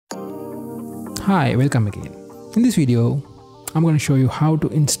Hi, welcome again. In this video, I'm going to show you how to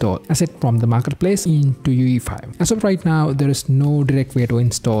install asset from the marketplace into UE5. As of right now, there is no direct way to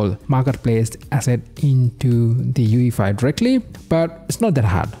install marketplace asset into the UE5 directly, but it's not that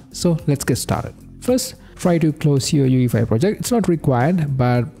hard. So let's get started. First, try to close your UE5 project. It's not required,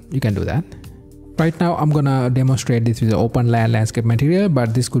 but you can do that. Right now, I'm gonna demonstrate this with the open land landscape material,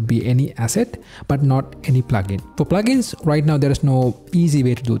 but this could be any asset, but not any plugin. For plugins, right now there is no easy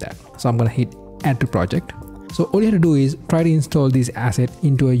way to do that. So I'm gonna hit add to project. So all you have to do is try to install this asset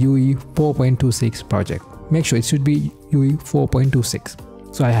into a UE 4.26 project. Make sure it should be UE 4.26.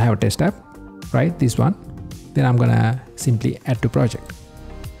 So I have a test app, right? This one. Then I'm gonna simply add to project.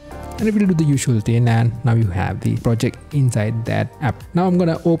 And it will do the usual thing, and now you have the project inside that app. Now I'm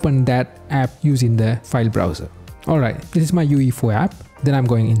gonna open that app using the file browser. Alright, this is my UE4 app. Then I'm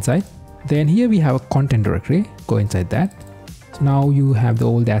going inside. Then here we have a content directory. Go inside that. So now you have the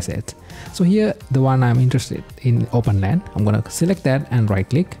old assets. So here, the one I'm interested in, open land. I'm gonna select that and right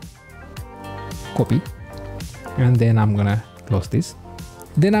click, copy, and then I'm gonna close this.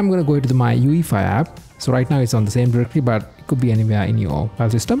 Then I'm gonna go to my UE5 app. So right now it's on the same directory, but it could be anywhere in your file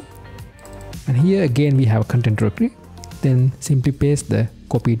system. And here again we have a content directory. Then simply paste the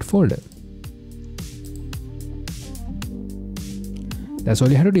copied folder. That's all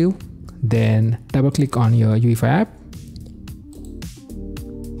you have to do. Then double click on your UE5 app.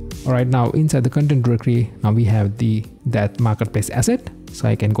 Alright, now inside the content directory, now we have that marketplace asset. So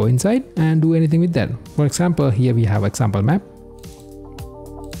I can go inside and do anything with that. For example, here we have example map.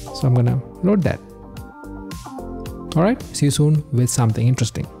 So I'm gonna load that. Alright, see you soon with something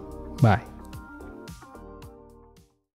interesting. Bye.